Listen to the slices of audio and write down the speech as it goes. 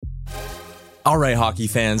All right, hockey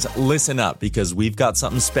fans, listen up because we've got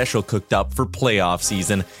something special cooked up for playoff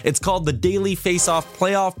season. It's called the Daily Faceoff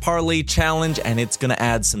Playoff Parlay Challenge, and it's going to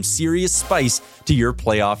add some serious spice to your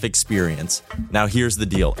playoff experience. Now, here's the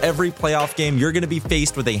deal. Every playoff game, you're going to be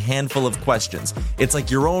faced with a handful of questions. It's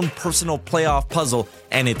like your own personal playoff puzzle,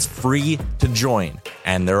 and it's free to join.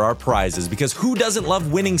 And there are prizes, because who doesn't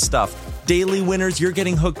love winning stuff? Daily winners, you're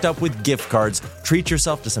getting hooked up with gift cards. Treat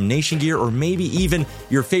yourself to some Nation gear or maybe even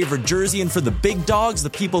your favorite jersey. And for the big dogs, the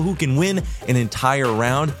people who can win an entire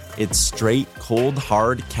round, it's straight, cold,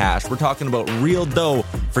 hard cash. We're talking about real dough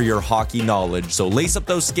for your hockey knowledge. So lace up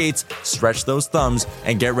those skates, stretch those thumbs,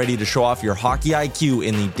 and get ready to show off your hockey IQ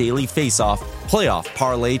in the Daily Faceoff Playoff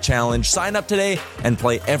Parlay Challenge. Sign up today and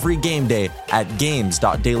play every game day at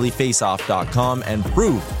games.dailyfaceoff.com and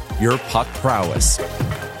prove your puck prowess.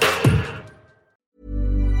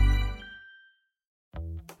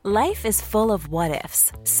 Life is full of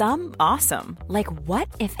what-ifs. Some awesome, like what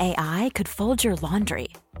if AI could fold your laundry?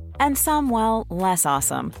 And some, well, less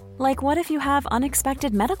awesome, like what if you have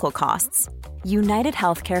unexpected medical costs? United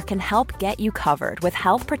Healthcare can help get you covered with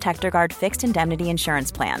Health Protector Guard fixed indemnity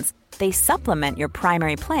insurance plans. They supplement your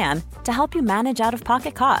primary plan to help you manage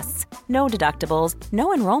out-of-pocket costs. No deductibles,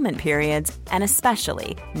 no enrollment periods, and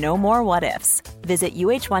especially no more what-ifs. Visit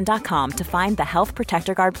uh1.com to find the Health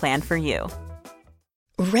Protector Guard plan for you.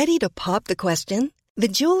 Ready to pop the question? The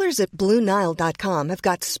jewelers at BlueNile.com have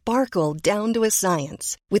got sparkle down to a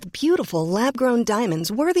science with beautiful lab-grown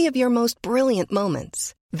diamonds worthy of your most brilliant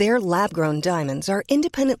moments. Their lab-grown diamonds are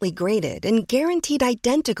independently graded and guaranteed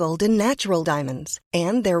identical to natural diamonds,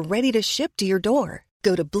 and they're ready to ship to your door.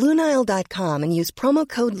 Go to BlueNile.com and use promo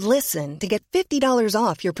code LISTEN to get $50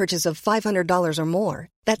 off your purchase of $500 or more.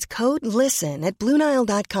 That's code LISTEN at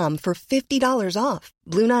BlueNile.com for $50 off.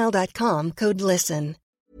 BlueNile.com, code LISTEN.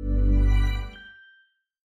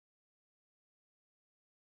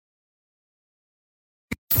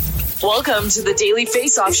 Welcome to the Daily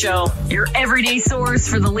Faceoff Show, your everyday source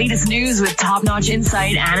for the latest news with top-notch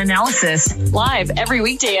insight and analysis. Live every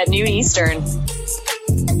weekday at noon Eastern.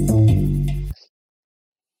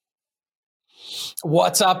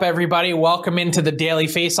 What's up, everybody? Welcome into the Daily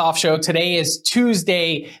Faceoff Show. Today is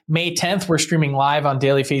Tuesday, May 10th. We're streaming live on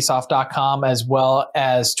dailyfaceoff.com as well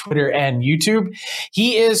as Twitter and YouTube.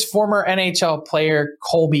 He is former NHL player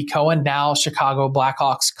Colby Cohen, now Chicago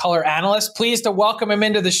Blackhawks color analyst. Pleased to welcome him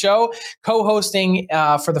into the show, co-hosting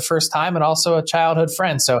for the first time and also a childhood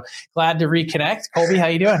friend. So glad to reconnect. Colby, how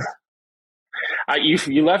you doing?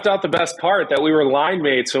 You left out the best part, that we were line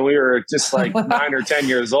mates when we were just like 9 or 10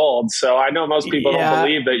 years old. So I know most people don't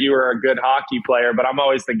believe that you were a good hockey player, but I'm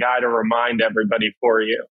always the guy to remind everybody for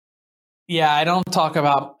you. Yeah, I don't talk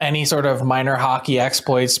about any sort of minor hockey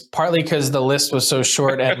exploits, partly because the list was so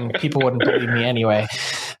short and people wouldn't believe me anyway.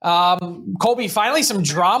 Colby, finally some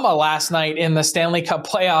drama last night in the Stanley Cup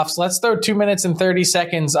playoffs. Let's throw 2 minutes and 30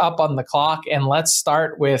 seconds up on the clock, and let's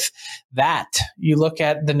start with that. You look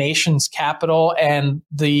at the nation's capital, and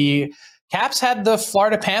the Caps had the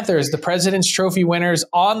Florida Panthers, the President's Trophy winners,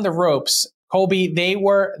 on the ropes. Colby, they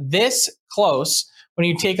were this close. When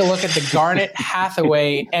you take a look at the Garnet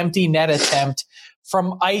Hathaway empty net attempt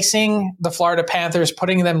from icing the Florida Panthers,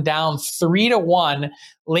 putting them down 3-1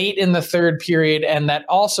 late in the third period, and that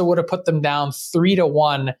also would have put them down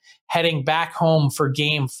 3-1 heading back home for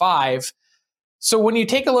Game 5. So when you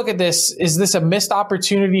take a look at this, is this a missed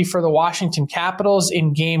opportunity for the Washington Capitals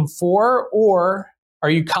in Game 4, or are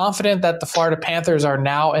you confident that the Florida Panthers are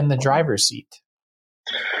now in the driver's seat?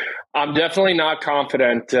 I'm definitely not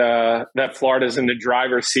confident that Florida's in the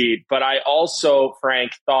driver's seat, but I also,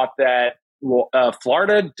 Frank, thought that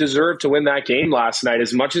Florida deserved to win that game last night.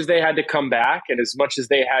 As much as they had to come back and as much as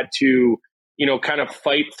they had to, kind of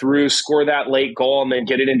fight through, score that late goal and then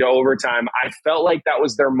get it into overtime, I felt like that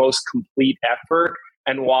was their most complete effort.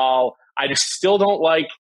 And while I just still don't like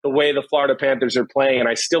the way the Florida Panthers are playing, and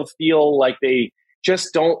I still feel like they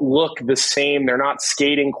just don't look the same. They're not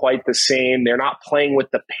skating quite the same. They're not playing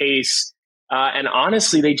with the pace. And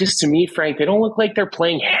honestly, they just, to me, Frank, they don't look like they're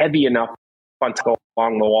playing heavy enough to go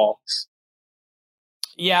along the walls.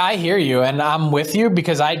 Yeah, I hear you. And I'm with you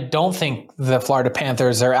because I don't think the Florida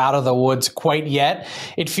Panthers are out of the woods quite yet.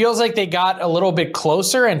 It feels like they got a little bit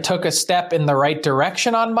closer and took a step in the right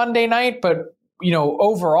direction on Monday night. But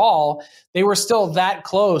overall, they were still that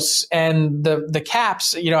close. And the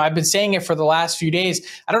Caps, I've been saying it for the last few days.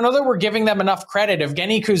 I don't know that we're giving them enough credit.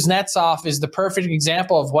 Evgeny Kuznetsov is the perfect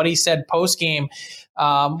example of what he said post-game,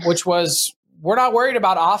 which was, we're not worried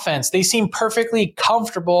about offense. They seem perfectly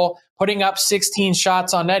comfortable putting up 16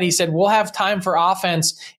 shots on net. He said, we'll have time for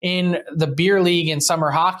offense in the beer league in summer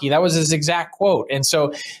hockey. That was his exact quote. And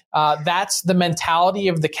so that's the mentality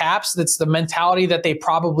of the Caps. That's the mentality that they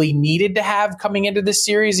probably needed to have coming into this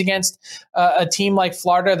series against a team like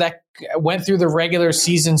Florida that went through the regular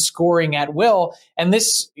season scoring at will. And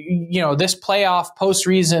this, this playoff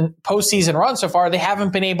postseason run so far, they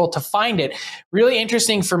haven't been able to find it. Really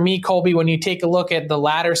interesting for me, Colby, when you take a look at the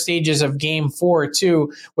latter stages of Game 4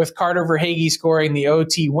 too, with Carter Verhaeghe scoring the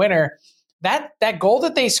OT winner. That goal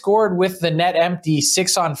that they scored with the net empty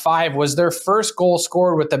 6-on-5 was their first goal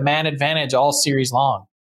scored with the man advantage all series long.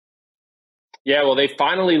 Yeah, well, they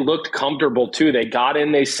finally looked comfortable, too. They got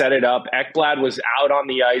in, they set it up. Ekblad was out on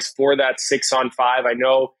the ice for that 6-on-5. I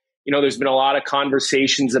know, there's been a lot of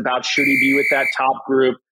conversations about should he be with that top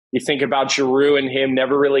group. You think about Giroux and him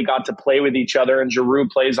never really got to play with each other, and Giroux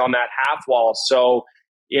plays on that half wall. So,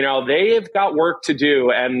 they have got work to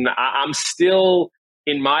do, and I'm still,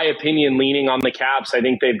 in my opinion, leaning on the Caps. I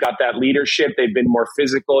think they've got that leadership. They've been more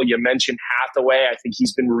physical. You mentioned Hathaway. I think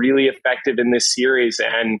he's been really effective in this series,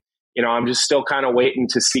 and I'm just still kind of waiting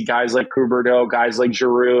to see guys like Huberdeau, guys like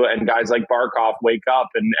Giroux, and guys like Barkov wake up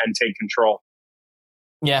and take control.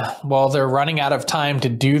 Yeah, well, they're running out of time to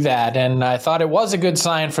do that. And I thought it was a good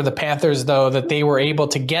sign for the Panthers, though, that they were able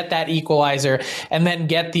to get that equalizer and then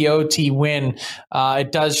get the OT win.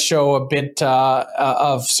 It does show a bit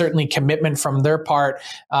of certainly commitment from their part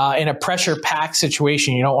in a pressure-packed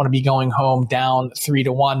situation. You don't want to be going home down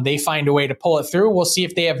 3-1. They find a way to pull it through. We'll see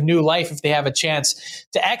if they have new life, if they have a chance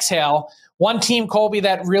to exhale. One team, Colby,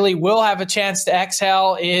 that really will have a chance to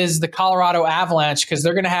exhale is the Colorado Avalanche, because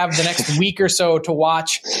they're going to have the next week or so to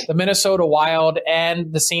watch the Minnesota Wild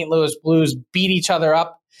and the St. Louis Blues beat each other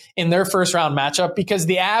up in their first round matchup, because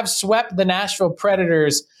the Avs swept the Nashville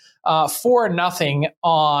Predators 4-0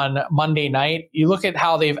 on Monday night. You look at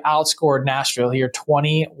how they've outscored Nashville here,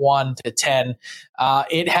 21-10.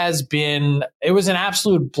 It was an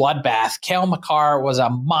absolute bloodbath. Cale Makar was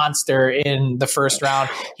a monster in the first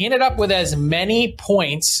round. He ended up with as many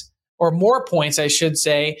points, or more points, I should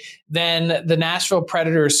say, than the Nashville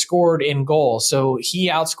Predators scored in goals. So he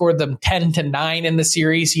outscored them 10-9 in the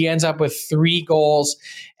series. He ends up with 3 goals,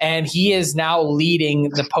 and he is now leading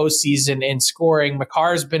the postseason in scoring.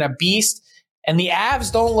 Makar's been a beast, and the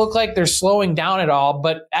Avs don't look like they're slowing down at all.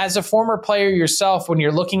 But as a former player yourself, when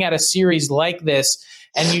you're looking at a series like this,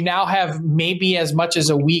 and you now have maybe as much as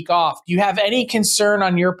a week off, do you have any concern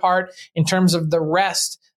on your part in terms of the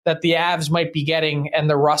rest that the Avs might be getting and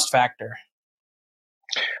the rust factor?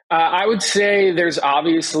 I would say there's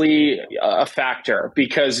obviously a factor,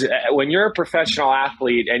 because when you're a professional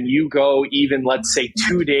athlete and you go even, let's say,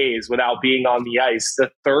 2 days without being on the ice, the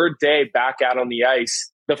third day back out on the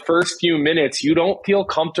ice, the first few minutes, you don't feel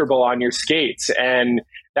comfortable on your skates. And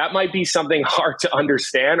that might be something hard to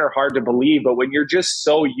understand or hard to believe. But when you're just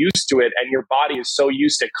so used to it and your body is so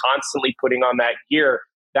used to constantly putting on that gear,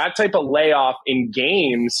 that type of layoff in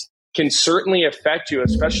games can certainly affect you,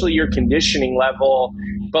 especially your conditioning level.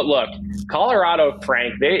 But look, Colorado,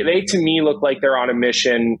 Frank, they to me look like they're on a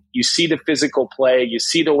mission. You see the physical play. You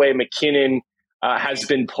see the way McKinnon has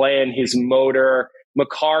been playing his motor.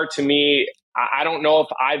 Makar, to me, I don't know if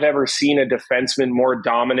I've ever seen a defenseman more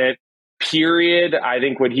dominant, period. I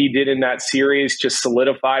think what he did in that series just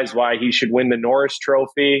solidifies why he should win the Norris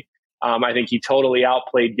Trophy. I think he totally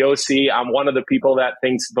outplayed Yossi. I'm one of the people that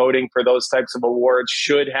thinks voting for those types of awards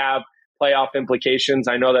should have playoff implications.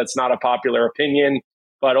 I know that's not a popular opinion,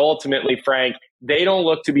 but ultimately, Frank, they don't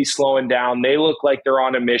look to be slowing down. They look like they're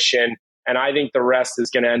on a mission, and I think the rest is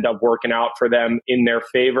going to end up working out for them in their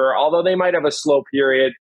favor, although they might have a slow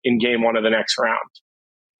period in game 1 of the next round.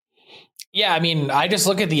 Yeah, I mean, I just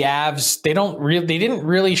look at the Avs. They didn't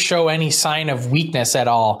really show any sign of weakness at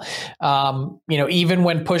all. Even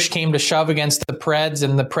when push came to shove against the Preds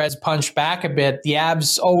and the Preds punched back a bit, the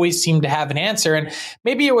Avs always seemed to have an answer. And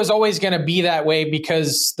maybe it was always going to be that way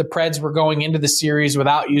because the Preds were going into the series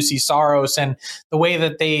without Jussi Saros, and the way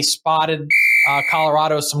that they spotted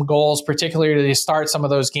Colorado some goals, particularly to start some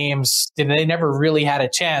of those games, they never really had a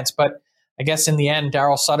chance. But I guess in the end,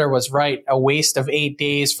 Darryl Sutter was right. A waste of 8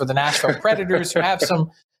 days for the Nashville Predators, who have some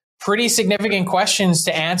pretty significant questions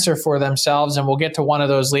to answer for themselves. And we'll get to one of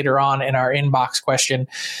those later on in our inbox question.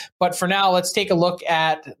 But for now, let's take a look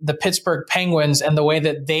at the Pittsburgh Penguins and the way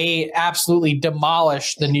that they absolutely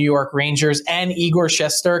demolished the New York Rangers and Igor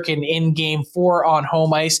Shesterkin in Game 4 on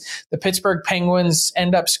home ice. The Pittsburgh Penguins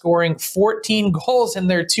end up scoring 14 goals in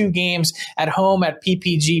their 2 games at home at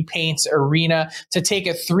PPG Paints Arena to take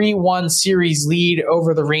a 3-1 series lead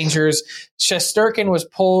over the Rangers. Shesterkin was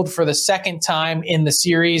pulled for the second time in the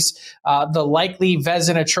series. series. The likely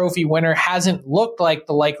Vezina Trophy winner hasn't looked like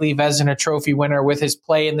the likely Vezina Trophy winner with his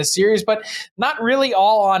play in the series, but not really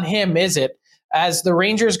all on him, is it? As the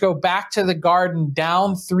Rangers go back to the Garden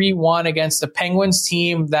down 3-1 against the Penguins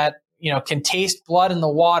team that can taste blood in the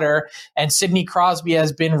water, and Sidney Crosby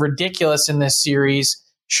has been ridiculous in this series.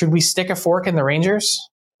 Should we stick a fork in the Rangers?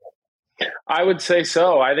 I would say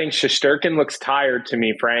so. I think Shesterkin looks tired to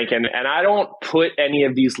me, Frank, and I don't put any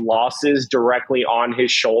of these losses directly on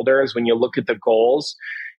his shoulders when you look at the goals.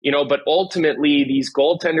 But ultimately, these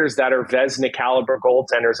goaltenders that are Vezina caliber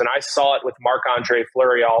goaltenders, and I saw it with Marc-Andre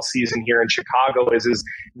Fleury all season here in Chicago, is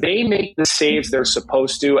they make the saves they're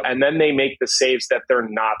supposed to, and then they make the saves that they're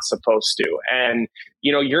not supposed to. And,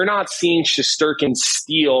 you're not seeing Shesterkin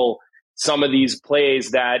steal some of these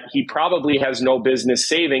plays that he probably has no business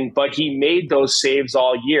saving, but he made those saves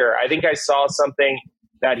all year. I think I saw something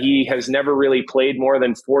that he has never really played more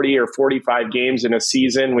than 40 or 45 games in a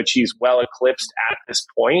season, which he's well eclipsed at this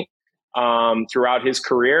point throughout his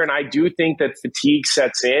career. And I do think that fatigue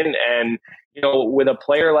sets in. And, with a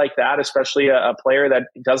player like that, especially a player that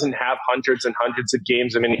doesn't have hundreds and hundreds of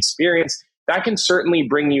games of inexperience, that can certainly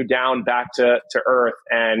bring you down back to earth.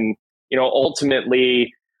 And,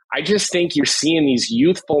 ultimately, I just think you're seeing these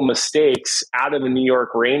youthful mistakes out of the New York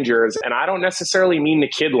Rangers. And I don't necessarily mean the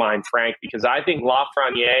kid line, Frank, because I think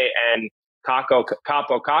Lafreniere and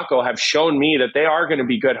Capo have shown me that they are going to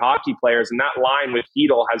be good hockey players. And that line with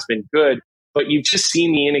Hedl has been good. But you've just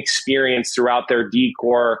seen the inexperience throughout their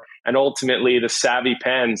D-core and ultimately the savvy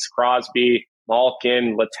pens, Crosby,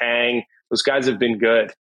 Malkin, Letang. Those guys have been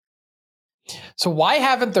good. So why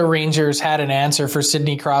haven't the Rangers had an answer for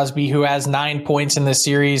Sidney Crosby, who has 9 points in this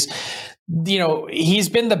series? He's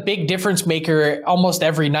been the big difference maker almost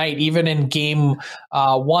every night, even in game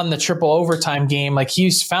one, the triple overtime game. Like,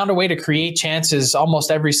 he's found a way to create chances almost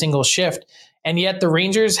every single shift. And yet the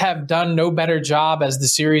Rangers have done no better job as the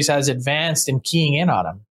series has advanced in keying in on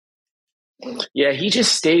him. Yeah, he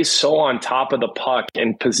just stays so on top of the puck,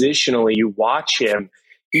 and positionally, you watch him.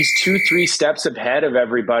 He's 2-3 steps ahead of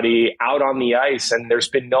everybody out on the ice, and there's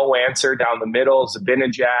been no answer down the middle.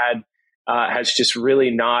 Zibanejad has just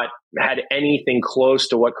really not had anything close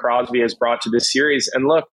to what Crosby has brought to this series. And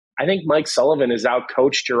look, I think Mike Sullivan has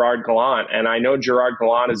outcoached Gerard Gallant, and I know Gerard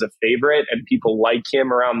Gallant is a favorite, and people like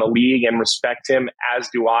him around the league and respect him, as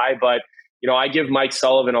do I. But I give Mike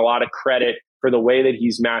Sullivan a lot of credit for the way that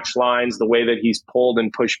he's matched lines, the way that he's pulled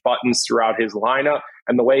and pushed buttons throughout his lineup,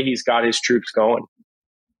 and the way he's got his troops going.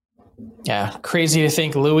 Yeah, crazy to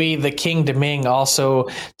think Louis the King Domingue also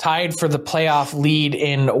tied for the playoff lead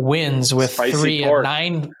in wins with Spicy 3 pork.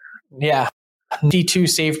 And 9. Yeah, 92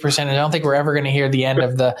 save percentage. I don't think we're ever going to hear the end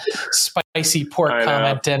of the spicy pork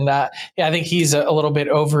comment. And I think he's a little bit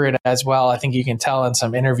over it as well. I think you can tell in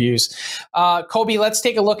some interviews. Colby, let's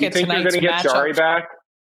take a look at tonight's matchup. You think you're going to get Jari back?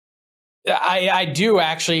 I do,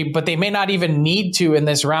 actually, but they may not even need to in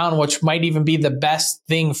this round, which might even be the best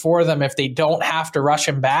thing for them if they don't have to rush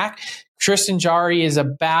him back. Tristan Jarry is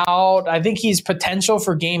I think he's potential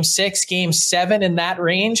for game 6, game 7 in that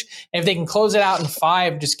range. And if they can close it out in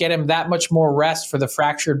 5, just get him that much more rest for the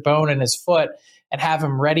fractured bone in his foot and have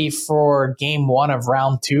him ready for game 1 of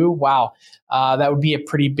round 2. Wow. That would be a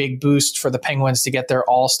pretty big boost for the Penguins to get their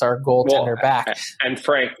all-star goaltender back. And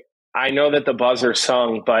Frank, I know that the buzzer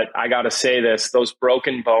sung, but I got to say this, those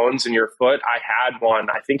broken bones in your foot, I had one.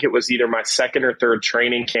 I think it was either my second or third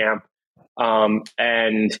training camp.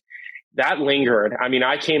 And that lingered. I mean,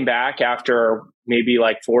 I came back after maybe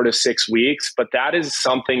like 4 to 6 weeks, but that is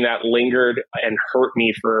something that lingered and hurt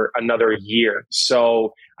me for another year.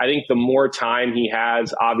 So I think the more time he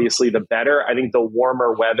has, obviously, the better. I think the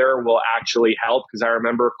warmer weather will actually help, because I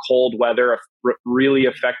remember cold weather really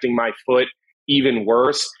affecting my foot even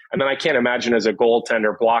worse. And then I can't imagine as a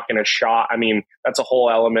goaltender blocking a shot. I mean, that's a whole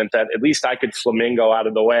element that at least I could flamingo out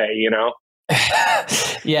of the way,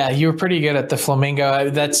 Yeah, you were pretty good at the flamingo.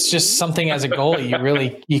 That's just something as a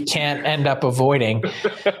goalie you can't end up avoiding.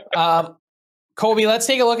 Colby, let's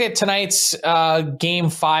take a look at tonight's game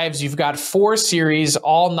 5s. You've got 4 series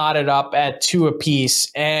all knotted up at 2 apiece.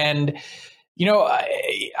 And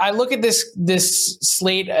I look at this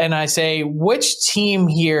slate and I say, which team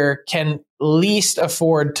here can least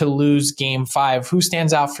afford to lose game 5? Who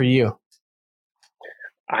stands out for you?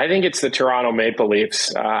 I think it's the Toronto Maple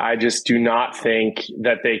Leafs. I just do not think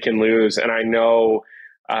that they can lose. And I know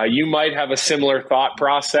you might have a similar thought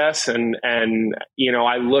process. And I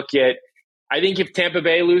think if Tampa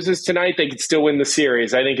Bay loses tonight, they could still win the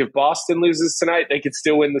series. I think if Boston loses tonight, they could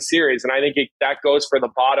still win the series. And I think that goes for the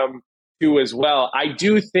bottom 2 as well. I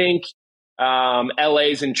do think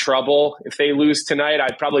LA's in trouble. If they lose tonight,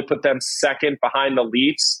 I'd probably put them second behind the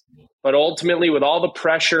Leafs. But ultimately, with all the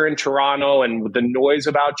pressure in Toronto and with the noise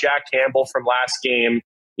about Jack Campbell from last game,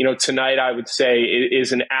 tonight I would say it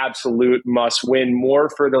is an absolute must win, more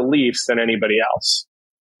for the Leafs than anybody else.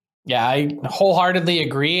 Yeah, I wholeheartedly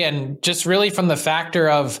agree. And just really from the factor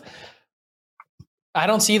of, I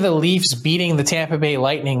don't see the Leafs beating the Tampa Bay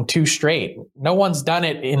Lightning 2 straight. No one's done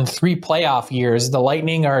it in 3 playoff years. The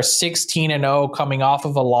Lightning are 16-0 coming off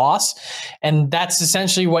of a loss. And that's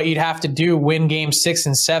essentially what you'd have to do, win game 6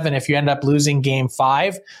 and 7 if you end up losing game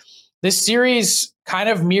 5. This series kind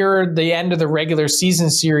of mirrored the end of the regular season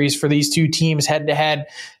series for these two teams head to head.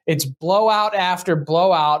 It's blowout after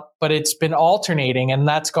blowout, but it's been alternating. And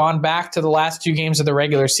that's gone back to the last 2 games of the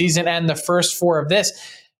regular season and the first 4 of this.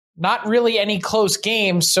 Not really any close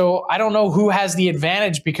games, so I don't know who has the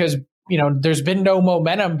advantage because, there's been no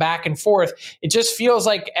momentum back and forth. It just feels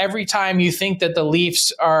like every time you think that the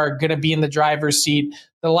Leafs are going to be in the driver's seat,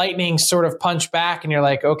 the Lightning sort of punch back and you're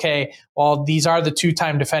like, okay, well, these are the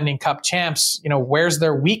 2-time defending Cup champs. Where's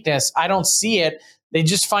their weakness? I don't see it. They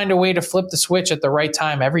just find a way to flip the switch at the right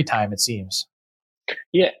time every time, it seems.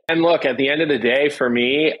 Yeah, and look, at the end of the day, for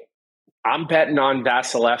me, I'm betting on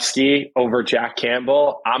Vasilevsky over Jack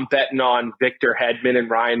Campbell. I'm betting on Victor Hedman and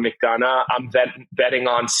Ryan McDonough. I'm betting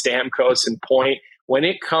on Stamkos and Point. When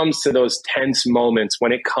it comes to those tense moments,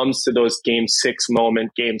 when it comes to those game 6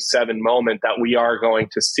 moment, game 7 moment that we are going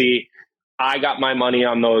to see, I got my money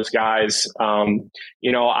on those guys.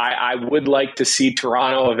 I would like to see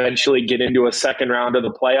Toronto eventually get into a second round of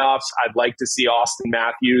the playoffs. I'd like to see Austin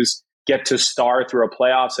Matthews get to star through a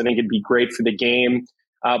playoffs. I think it'd be great for the game.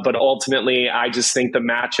 But ultimately, I just think the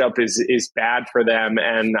matchup is bad for them.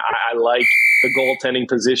 And I like the goaltending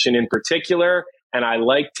position in particular. And I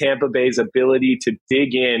like Tampa Bay's ability to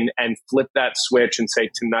dig in and flip that switch and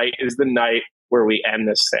say, tonight is the night where we end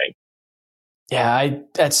this thing. Yeah,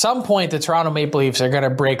 at some point, the Toronto Maple Leafs are going to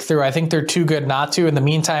break through. I think they're too good not to. In the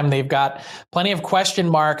meantime, they've got plenty of question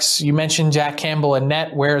marks. You mentioned Jack Campbell and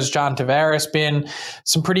net. Where's John Tavares been?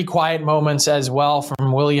 Some pretty quiet moments as well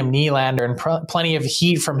from William Nylander and plenty of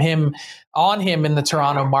heat from him on him in the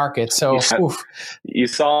Toronto market. So you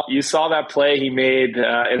saw that play he made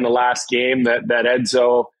in the last game that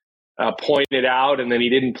Edzo pointed out, and then he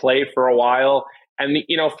didn't play for a while. And,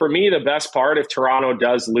 for me, the best part if Toronto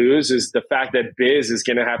does lose is the fact that Biz is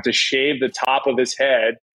going to have to shave the top of his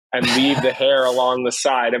head and leave the hair along the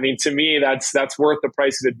side. I mean, to me, that's worth the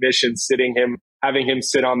price of admission, having him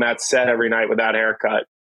sit on that set every night with that haircut.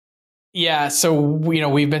 Yeah, so,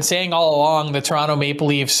 we've been saying all along the Toronto Maple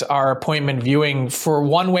Leafs are appointment viewing for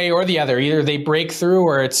one way or the other. Either they break through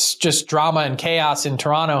or it's just drama and chaos in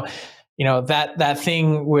Toronto. That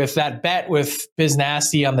thing with that bet with Biz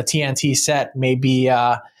Nasty on the TNT set may be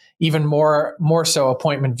even more so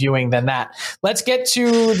appointment viewing than that. Let's get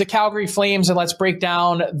to the Calgary Flames and let's break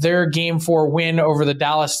down their Game 4 win over the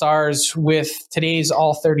Dallas Stars with today's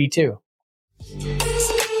All 32.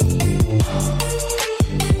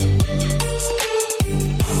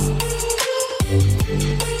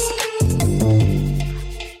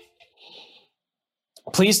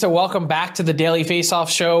 Pleased to welcome back to the Daily Faceoff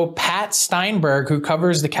show, Pat Steinberg, who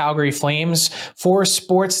covers the Calgary Flames for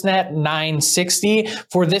Sportsnet 960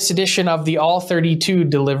 for this edition of the All 32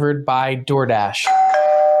 delivered by DoorDash.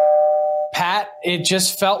 Pat, it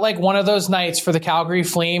just felt like one of those nights for the Calgary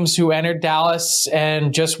Flames who entered Dallas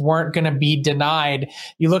and just weren't going to be denied.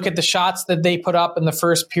 You look at the shots that they put up in the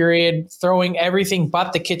first period, throwing everything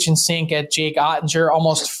but the kitchen sink at Jake Ottinger,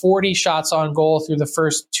 almost 40 shots on goal through the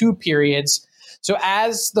first 2 periods. So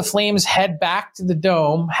as the Flames head back to the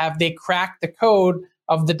Dome, have they cracked the code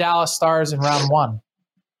of the Dallas Stars in round 1?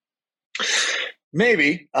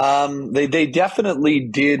 Maybe. They definitely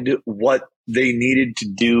did what they needed to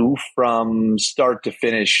do from start to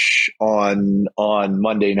finish on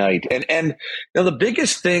Monday night. And the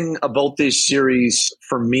biggest thing about this series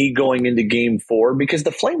for me going into Game 4, because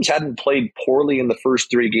the Flames hadn't played poorly in the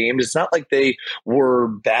first 3 games. It's not like they were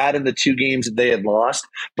bad in the 2 games that they had lost.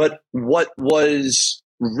 But what was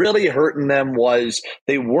really hurting them was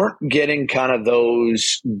they weren't getting kind of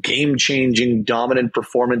those game-changing, dominant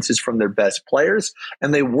performances from their best players,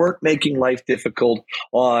 and they weren't making life difficult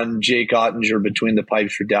on Jake Ottinger between the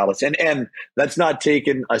pipes for Dallas. And that's not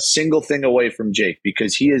taking a single thing away from Jake,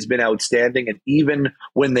 because he has been outstanding, and even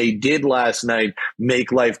when they did last night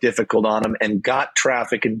make life difficult on him and got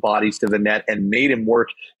traffic and bodies to the net and made him work,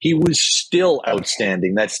 he was still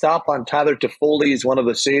outstanding. That stop on Tyler Toffoli is one of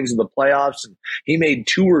the saves of the playoffs, and he made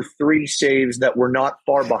 2 or 3 saves that were not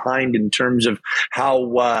far behind in terms of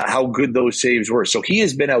how good those saves were. So he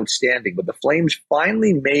has been outstanding, but the Flames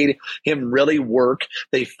finally made him really work.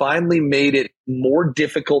 They finally made it more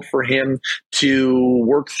difficult for him to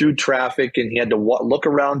work through traffic, and he had to look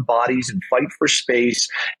around bodies and fight for space,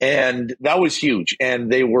 and that was huge.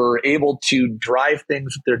 And they were able to drive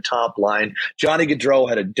things with their top line. Johnny Gaudreau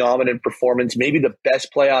had a dominant performance, maybe the best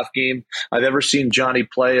playoff game I've ever seen Johnny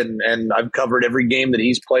play, and I've covered every game that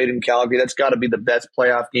he's played in Calgary. That's got to be the best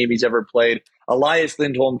playoff game he's ever played. Elias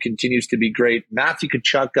Lindholm continues to be great. Matthew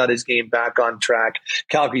Tkachuk got his game back on track.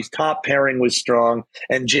 Calgary's top pairing was strong,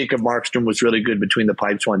 and Jacob Markstrom was really good between the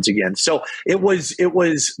pipes once again. So it was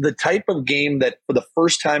the type of game that, for the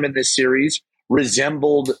first time in this series,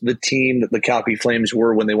 resembled the team that the Calgary Flames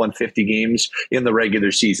were when they won 50 games in the regular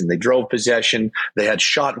season. They drove possession. They had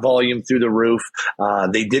shot volume through the roof.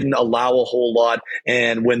 They didn't allow a whole lot.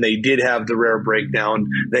 And when they did have the rare breakdown,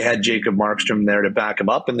 they had Jacob Markstrom there to back them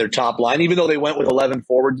up. And their top line, even though they went with 11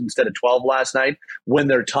 forwards instead of 12 last night, when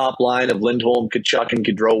their top line of Lindholm, Tkachuk, and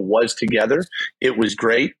Gaudreau was together, it was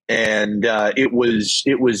great. And it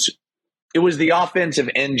was the offensive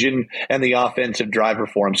engine and the offensive driver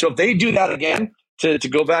for him. So if they do that again, to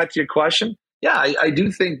go back to your question, yeah, I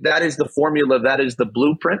do think that is the formula. That is the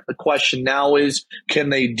blueprint. The question now is,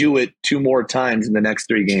 can they do it 2 more times in the next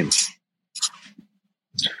 3 games?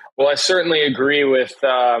 Well, I certainly agree with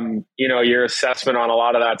your assessment on a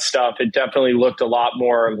lot of that stuff. It definitely looked a lot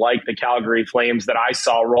more like the Calgary Flames that I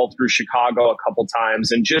saw roll through Chicago a couple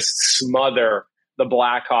times and just smother the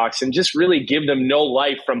Blackhawks and just really give them no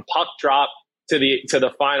life from puck drop to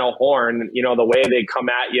the final horn. The way they come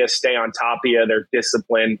at you, stay on top of you, their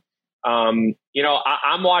discipline.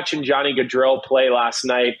 I'm watching Johnny Gaudreau play last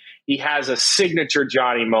night. He has a signature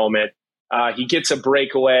Johnny moment. He gets a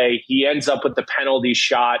breakaway. He ends up with the penalty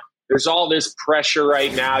shot. There's all this pressure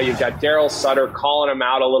right now. You've got Daryl Sutter calling him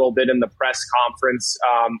out a little bit in the press conference,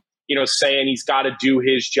 saying he's got to do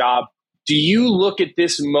his job. Do you look at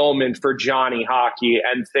this moment for Johnny Hockey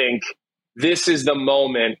and think this is the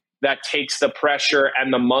moment that takes the pressure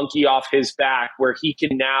and the monkey off his back, where he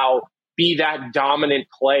can now be that dominant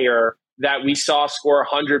player that we saw score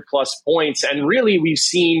 100+ points? And really, we've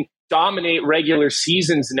seen dominate regular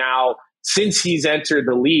seasons now since he's entered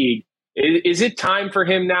the league. Is it time for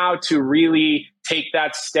him now to really take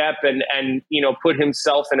that step and put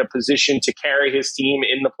himself in a position to carry his team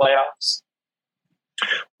in the playoffs?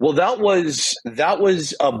 Well, that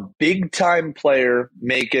was a big time player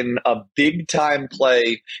making a big time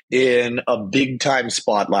play in a big time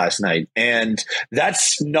spot last night. And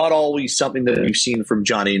that's not always something that we've seen from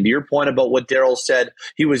Johnny. And to your point about what Daryl said,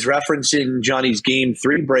 he was referencing Johnny's Game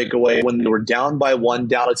 3 breakaway when they were down by 1.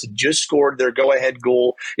 Dallas had just scored their go-ahead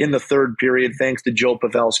goal in the 3rd period, thanks to Joe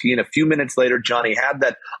Pavelski. And a few minutes later, Johnny had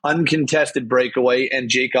that uncontested breakaway, and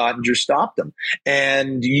Jake Ottinger stopped him.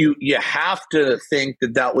 And you have to think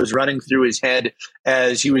that was running through his head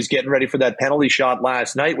as he was getting ready for that penalty shot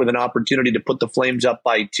last night, with an opportunity to put the Flames up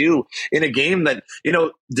by 2 in a game that,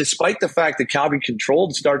 despite the fact that Calgary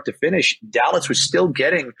controlled start to finish, Dallas was still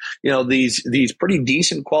getting, these pretty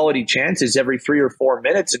decent quality chances every 3 or 4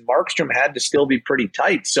 minutes, and Markstrom had to still be pretty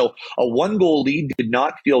tight. So a 1-goal lead did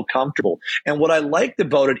not feel comfortable. And what I liked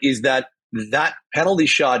about it is that penalty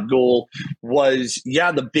shot goal was,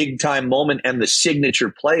 the big time moment and the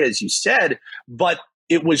signature play, as you said, but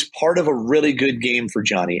it was part of a really good game for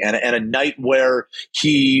Johnny, and a night where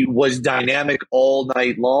he was dynamic all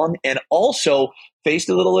night long, and also faced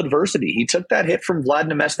a little adversity. He took that hit from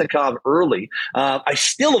Vlad Namestnikov early. I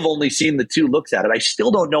still have only seen the 2 looks at it. I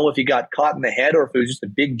still don't know if he got caught in the head or if it was just a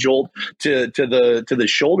big jolt to the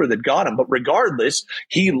shoulder that got him. But regardless,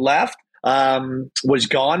 he left. Was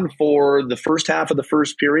gone for the first half of the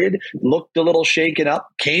first period, looked a little shaken up,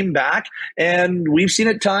 came back, and we've seen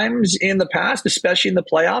it times in the past, especially in the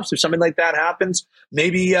playoffs. If something like that happens,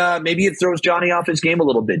 maybe it throws Johnny off his game a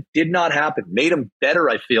little bit. Did not happen. Made him better,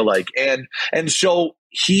 I feel like. And so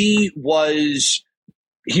he was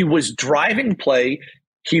driving play.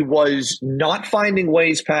 He was not finding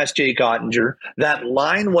ways past Jake Ottinger. That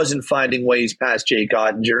line wasn't finding ways past Jake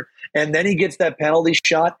Ottinger. And then he gets that penalty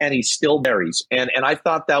shot, and he still buries. And I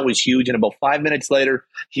thought that was huge. And about 5 minutes later,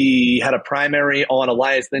 he had a primary on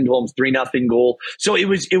Elias Lindholm's 3-0 goal. So it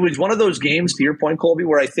was one of those games, to your point, Colby,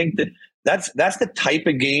 where I think that's the type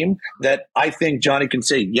of game that I think Johnny can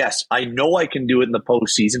say, yes, I know I can do it in the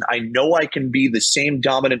postseason. I know I can be the same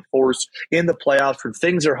dominant force in the playoffs when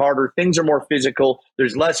things are harder, things are more physical,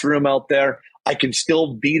 there's less room out there. I can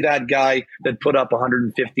still be that guy that put up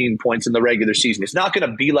 115 points in the regular season. It's not going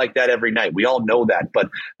to be like that every night. We all know that. But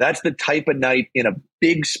that's the type of night in a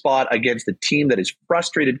big spot against a team that has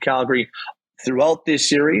frustrated Calgary throughout this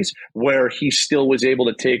series where he still was able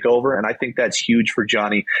to take over. And I think that's huge for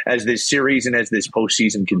Johnny as this series and as this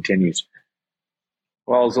postseason continues.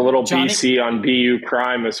 Well, it's a little Johnny? BC on BU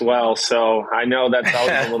crime as well, so I know that's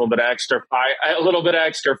always a little bit of extra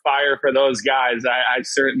fire for those guys. I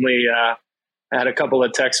certainly had a couple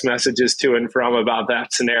of text messages to and from about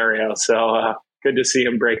that scenario, so good to see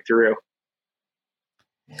him break through.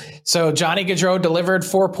 So Johnny Gaudreau delivered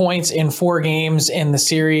 4 points in 4 games in the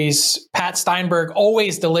series. Pat Steinberg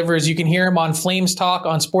always delivers. You can hear him on Flames Talk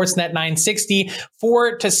on Sportsnet 960,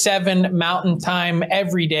 4 to 7 Mountain Time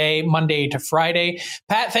every day, Monday to Friday.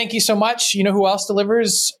 Pat, thank you so much. You know who else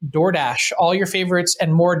delivers? DoorDash. All your favorites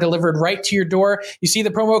and more delivered right to your door. You see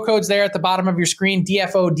the promo codes there at the bottom of your screen.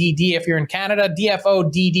 DFODD if you're in Canada,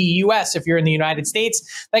 DFODDUS if you're in the United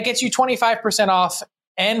States. That gets you 25% off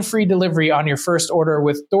and free delivery on your first order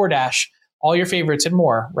with DoorDash. All your favorites and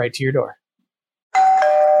more right to your door.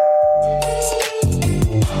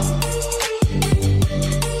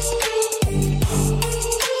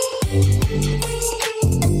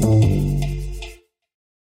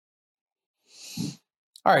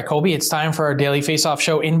 All right, Colby, it's time for our daily Faceoff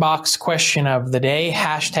Show inbox question of the day.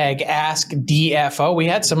 Hashtag AskDFO. We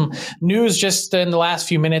had some news just in the last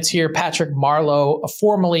few minutes here. Patrick Marleau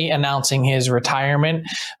formally announcing his retirement.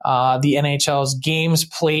 The NHL's games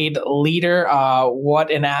played leader.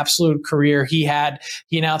 What an absolute career he had.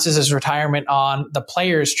 He announces his retirement on the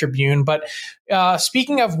Players Tribune. But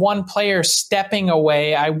speaking of one player stepping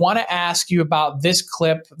away, I want to ask you about this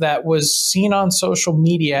clip that was seen on social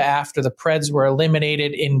media after the Preds were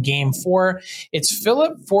eliminated in Game 4. It's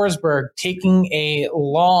Philip Forsberg taking a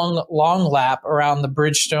long lap around the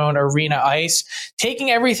Bridgestone Arena ice,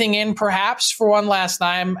 taking everything in perhaps for one last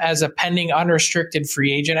time as a pending unrestricted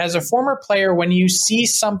free agent. As a former player, when you see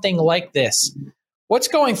something like this, what's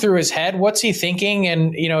going through his head? What's he thinking?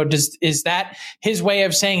 And, is that his way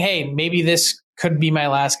of saying, hey, maybe this could be my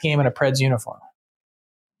last game in a Preds uniform?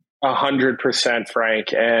 100%,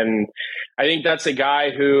 Frank. And I think that's a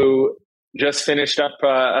guy who just finished up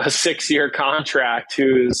a 6-year contract,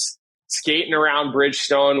 who's skating around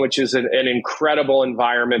Bridgestone, which is an incredible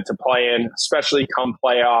environment to play in, especially come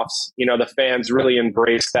playoffs. The fans really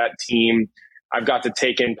embrace that team. I've got to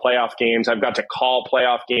take in playoff games. I've got to call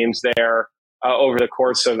playoff games there over the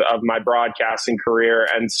course of my broadcasting career.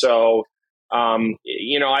 And so,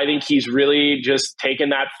 I think he's really just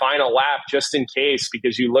taken that final lap just in case,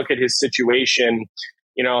 because you look at his situation,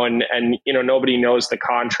 and nobody knows the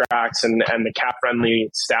contracts and the cap friendly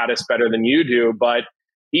status better than you do, but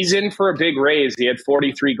he's in for a big raise. He had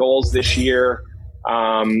 43 goals this year,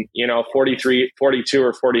 42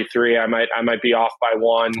 or 43. I might be off by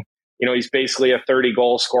one. He's basically a 30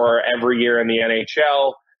 goal scorer every year in the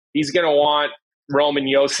NHL. He's going to want Roman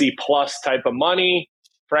Josi plus type of money.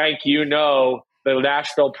 Frank, the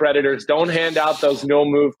Nashville Predators don't hand out those no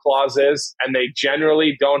move clauses, and they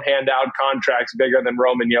generally don't hand out contracts bigger than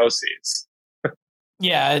Roman Josi's.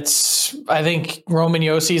 Yeah, I think Roman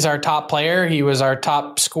Josi is our top player. He was our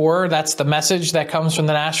top scorer. That's the message that comes from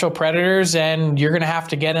the Nashville Predators, and you're going to have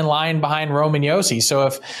to get in line behind Roman Josi. So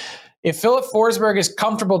if Philip Forsberg is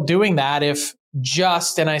comfortable doing that,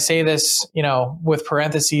 and I say this, with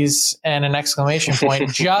parentheses and an exclamation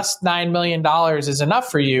point, just $9 million is enough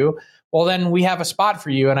for you, well, then we have a spot for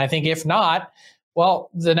you. And I think if not, well,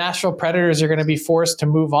 the Nashville Predators are going to be forced to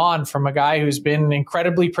move on from a guy who's been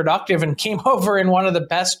incredibly productive and came over in one of the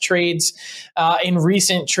best trades in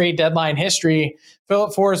recent trade deadline history,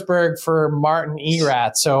 Philip Forsberg for Martin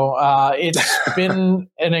Erat. So it's been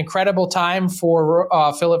an incredible time for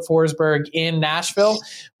Philip Forsberg in Nashville.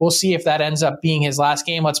 We'll see if that ends up being his last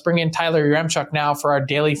game. Let's bring in Tyler Yaremchuk now for our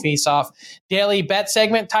Daily Faceoff Daily Bet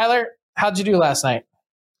segment. Tyler, how'd you do last night?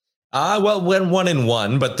 Went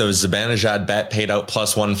 1-1, but the Zibanejad bet paid out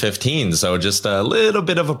plus 115. So just a little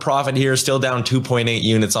bit of a profit here, still down 2.8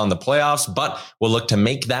 units on the playoffs, but we'll look to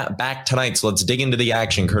make that back tonight. So let's dig into the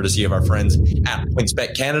action, courtesy of our friends at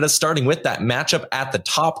PointsBet Canada, starting with that matchup at the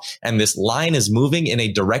top. And this line is moving in a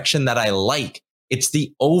direction that I like. It's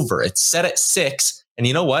the over. It's set at 6. And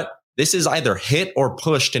you know what? This is either hit or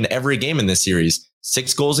pushed in every game in this series.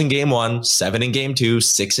 6 goals in game 1, 7 in game 2,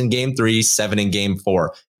 6 in game 3, 7 in game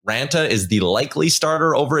 4. Ranta is the likely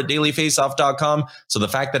starter over at dailyfaceoff.com. So the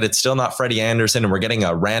fact that it's still not Freddie Anderson and we're getting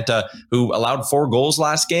a Ranta who allowed 4 goals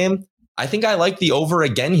last game, I think I like the over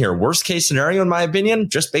again here. Worst case scenario, in my opinion,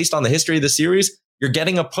 just based on the history of the series, you're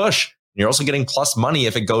getting a push. You're also getting plus money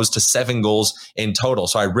if it goes to 7 goals in total.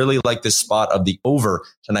 So I really like this spot of the over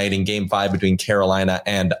tonight in Game 5 between Carolina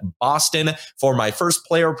and Boston. For my first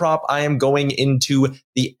player prop, I am going into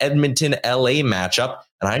the Edmonton-LA matchup,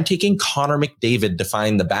 and I'm taking Connor McDavid to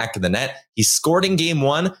find the back of the net. He scored in Game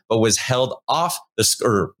 1, but was held off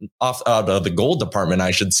the goal department,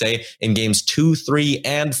 I should say, in Games 2, 3,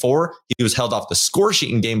 and 4. He was held off the score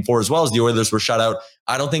sheet in Game 4 as well, as the Oilers were shut out.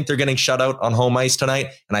 I don't think they're getting shut out on home ice tonight,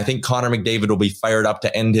 and I think Connor McDavid will be fired up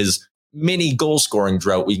to end his mini goal-scoring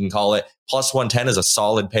drought, we can call it. Plus 110 is a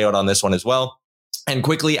solid payout on this one as well. And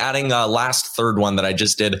quickly adding last third one that I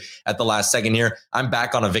just did at the last second here, I'm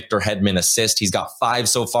back on a Victor Hedman assist. He's got 5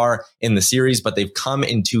 so far in the series, but they've come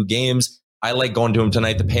in 2 games. I like going to him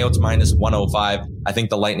tonight. The payout's minus 105. I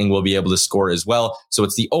think the Lightning will be able to score as well. So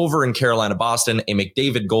it's the over in Carolina-Boston, a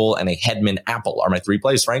McDavid goal, and a Hedman apple are my 3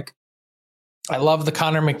 plays, Frank. I love the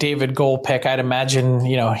Connor McDavid goal pick. I'd imagine,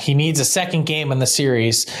 he needs a second game in the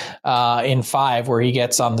series in 5 where he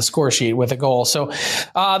gets on the score sheet with a goal. So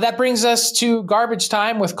that brings us to garbage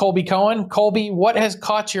time with Colby Cohen. Colby, what has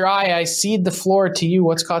caught your eye? I cede the floor to you.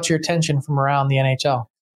 What's caught your attention from around the NHL?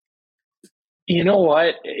 You know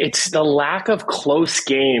what? It's the lack of close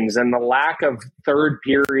games and the lack of third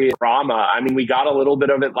period drama. I mean, we got a little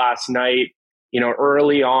bit of it last night.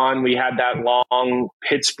 Early on, we had that long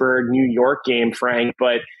Pittsburgh, New York game, Frank.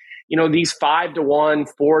 But, these 5-1,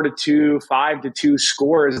 4-2, 5-2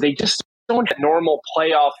 scores, they just don't have normal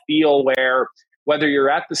playoff feel where whether you're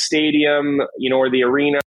at the stadium, or the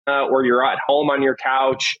arena, or you're at home on your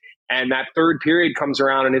couch, and that third period comes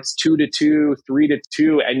around and it's 2-2,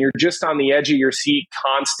 3-2, and you're just on the edge of your seat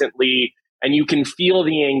constantly, and you can feel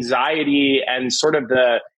the anxiety and sort of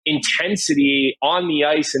the intensity on the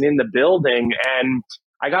ice and in the building. And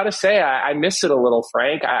I got to say, I miss it a little,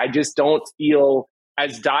 Frank. I just don't feel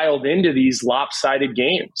as dialed into these lopsided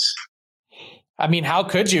games. I mean, how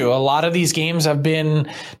could you? A lot of these games have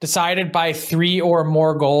been decided by 3 or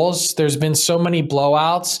more goals. There's been so many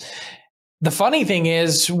blowouts. The funny thing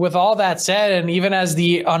is, with all that said, and even as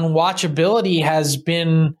the unwatchability has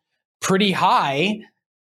been pretty high,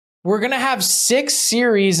 we're going to have 6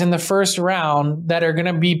 series in the first round that are going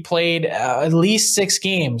to be played at least 6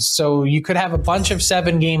 games. So you could have a bunch of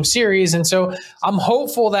 7-game series. And so I'm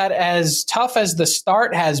hopeful that as tough as the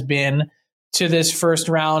start has been to this first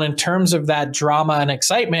round in terms of that drama and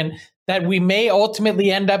excitement, that we may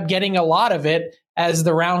ultimately end up getting a lot of it as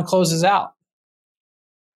the round closes out.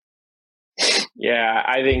 Yeah,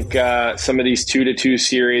 I think some of these 2-2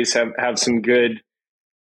 series have some good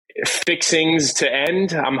fixings to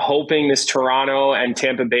end. I'm hoping this Toronto and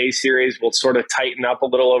Tampa Bay series will sort of tighten up a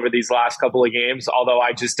little over these last couple of games, although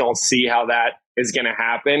I just don't see how that is going to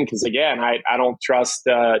happen because, again, I don't trust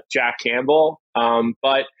Jack Campbell.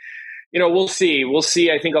 But, we'll see. We'll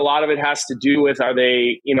see. I think a lot of it has to do with, are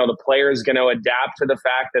they, the players going to adapt to the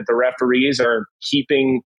fact that the referees are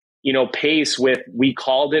keeping pace with, we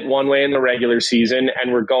called it one way in the regular season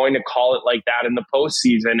and we're going to call it like that in the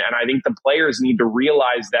postseason. And I think the players need to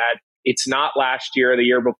realize that it's not last year or the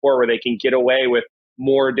year before where they can get away with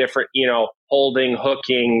more different, holding,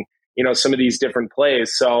 hooking, some of these different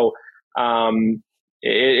plays. So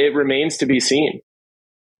it remains to be seen.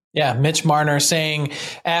 Yeah, Mitch Marner saying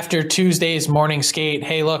after Tuesday's morning skate,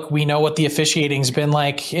 hey, look, we know what the officiating's been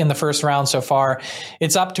like in the first round so far.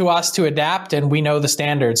 It's up to us to adapt, and we know the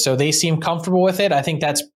standards. So they seem comfortable with it. I think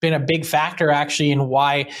that's been a big factor, actually, in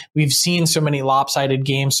why we've seen so many lopsided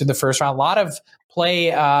games through the first round. A lot of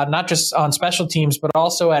play, not just on special teams, but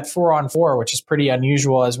also at 4-on-4, which is pretty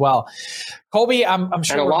unusual as well. Colby, I'm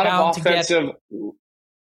sure we're bound to get...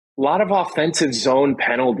 A lot of offensive zone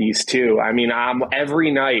penalties too. I mean,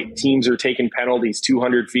 every night teams are taking penalties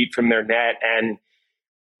 200 feet from their net. And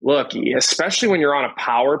look, especially when you're on a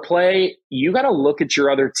power play, you got to look at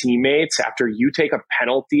your other teammates after you take a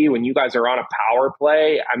penalty when you guys are on a power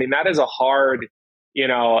play. I mean, that is a hard,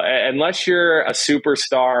 unless you're a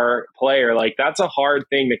superstar player, like that's a hard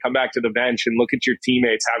thing to come back to the bench and look at your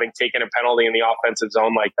teammates having taken a penalty in the offensive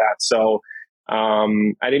zone like that. So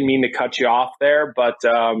I didn't mean to cut you off there, but,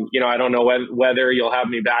 I don't know whether you'll have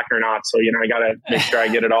me back or not. So, I got to make sure I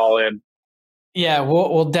get it all in. Yeah,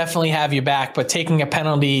 we'll definitely have you back, but taking a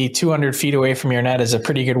penalty 200 feet away from your net is a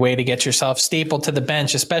pretty good way to get yourself stapled to the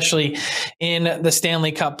bench, especially in the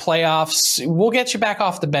Stanley Cup playoffs. We'll get you back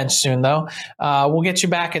off the bench soon, though. We'll get you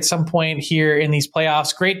back at some point here in these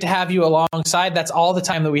playoffs. Great to have you alongside. That's all the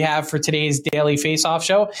time that we have for today's Daily Faceoff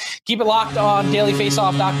show. Keep it locked on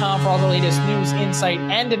dailyfaceoff.com for all the latest news, insight,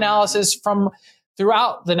 and analysis from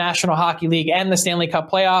throughout the National Hockey League and the Stanley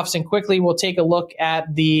Cup playoffs. And quickly, we'll take a look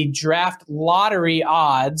at the draft lottery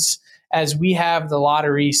odds as we have the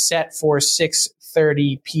lottery set for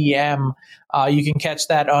 6:30 p.m. You can catch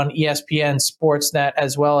that on ESPN Sportsnet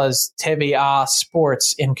as well as TVA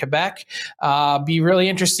Sports in Quebec. Be really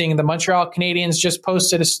interesting. The Montreal Canadiens just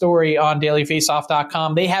posted a story on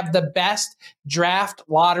dailyfaceoff.com. They have the best draft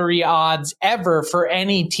lottery odds ever for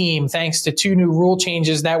any team, thanks to 2 new rule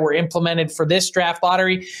changes that were implemented for this draft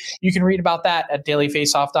lottery. You can read about that at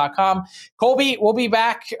dailyfaceoff.com. Colby, we'll be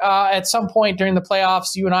back at some point during the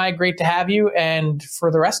playoffs. You and I, great to have you. And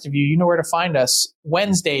for the rest of you, you know where to find us.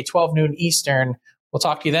 Wednesday, 12 noon Eastern. We'll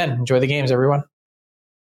talk to you then. Enjoy the games, everyone.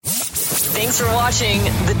 Thanks for watching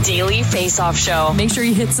the Daily Faceoff Show. Make sure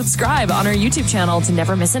you hit subscribe on our YouTube channel to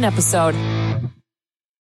never miss an episode.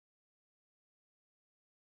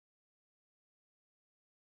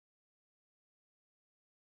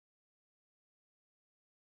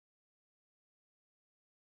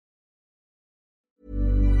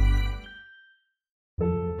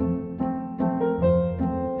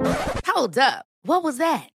 Hold up. What was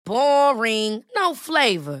that? Boring. No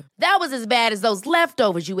flavor. That was as bad as those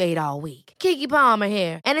leftovers you ate all week. Keke Palmer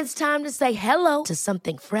here. And it's time to say hello to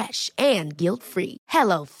something fresh and guilt-free.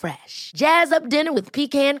 Hello Fresh. Jazz up dinner with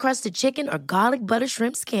pecan-crusted chicken or garlic butter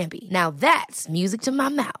shrimp scampi. Now that's music to my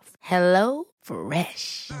mouth. Hello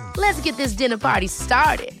Fresh. Let's get this dinner party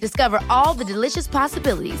started. Discover all the delicious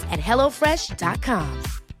possibilities at hellofresh.com.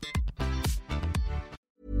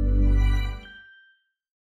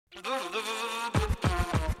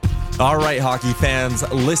 All right, hockey fans,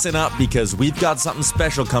 listen up because we've got something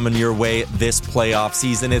special coming your way this playoff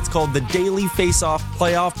season. It's called the Daily Faceoff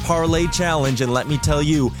Playoff Parlay Challenge, and let me tell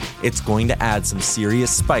you, it's going to add some serious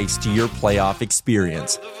spice to your playoff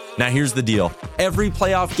experience. Now, here's the deal. Every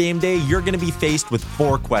playoff game day, you're going to be faced with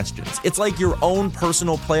 4 questions. It's like your own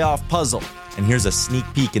personal playoff puzzle. And here's a sneak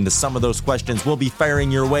peek into some of those questions we'll be firing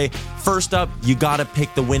your way. First up, you got to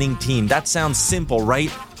pick the winning team. That sounds simple,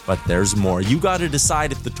 right? But there's more. You got to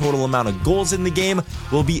decide if the total amount of goals in the game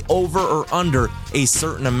will be over or under a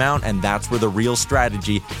certain amount, and that's where the real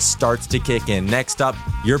strategy starts to kick in. Next up,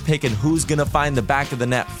 you're picking who's going to find the back of the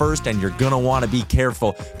net first, and you're going to want to be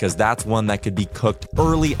careful because that's one that could be cooked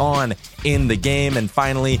early on in the game. And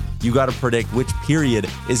finally, you got to predict which period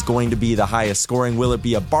is going to be the highest scoring. Will it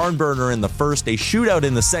be a barn burner in the first, a shootout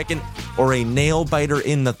in the second, or a nail biter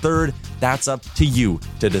in the third? That's up to you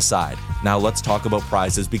to decide. Now let's talk about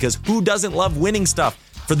prizes, because who doesn't love winning stuff?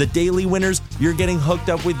 For the daily winners, you're getting hooked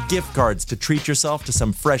up with gift cards to treat yourself to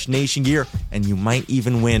some fresh Nation gear, and you might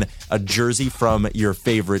even win a jersey from your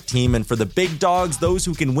favorite team. And for the big dogs, those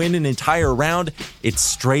who can win an entire round, it's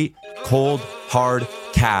straight, cold, hard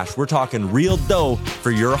cash. We're talking real dough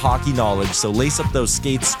for your hockey knowledge. So lace up those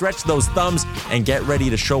skates, stretch those thumbs, and get ready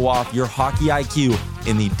to show off your hockey IQ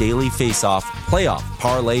in the Daily Faceoff Playoff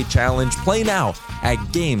Parlay Challenge. Play now at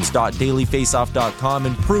games.dailyfaceoff.com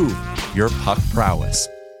and prove your puck prowess.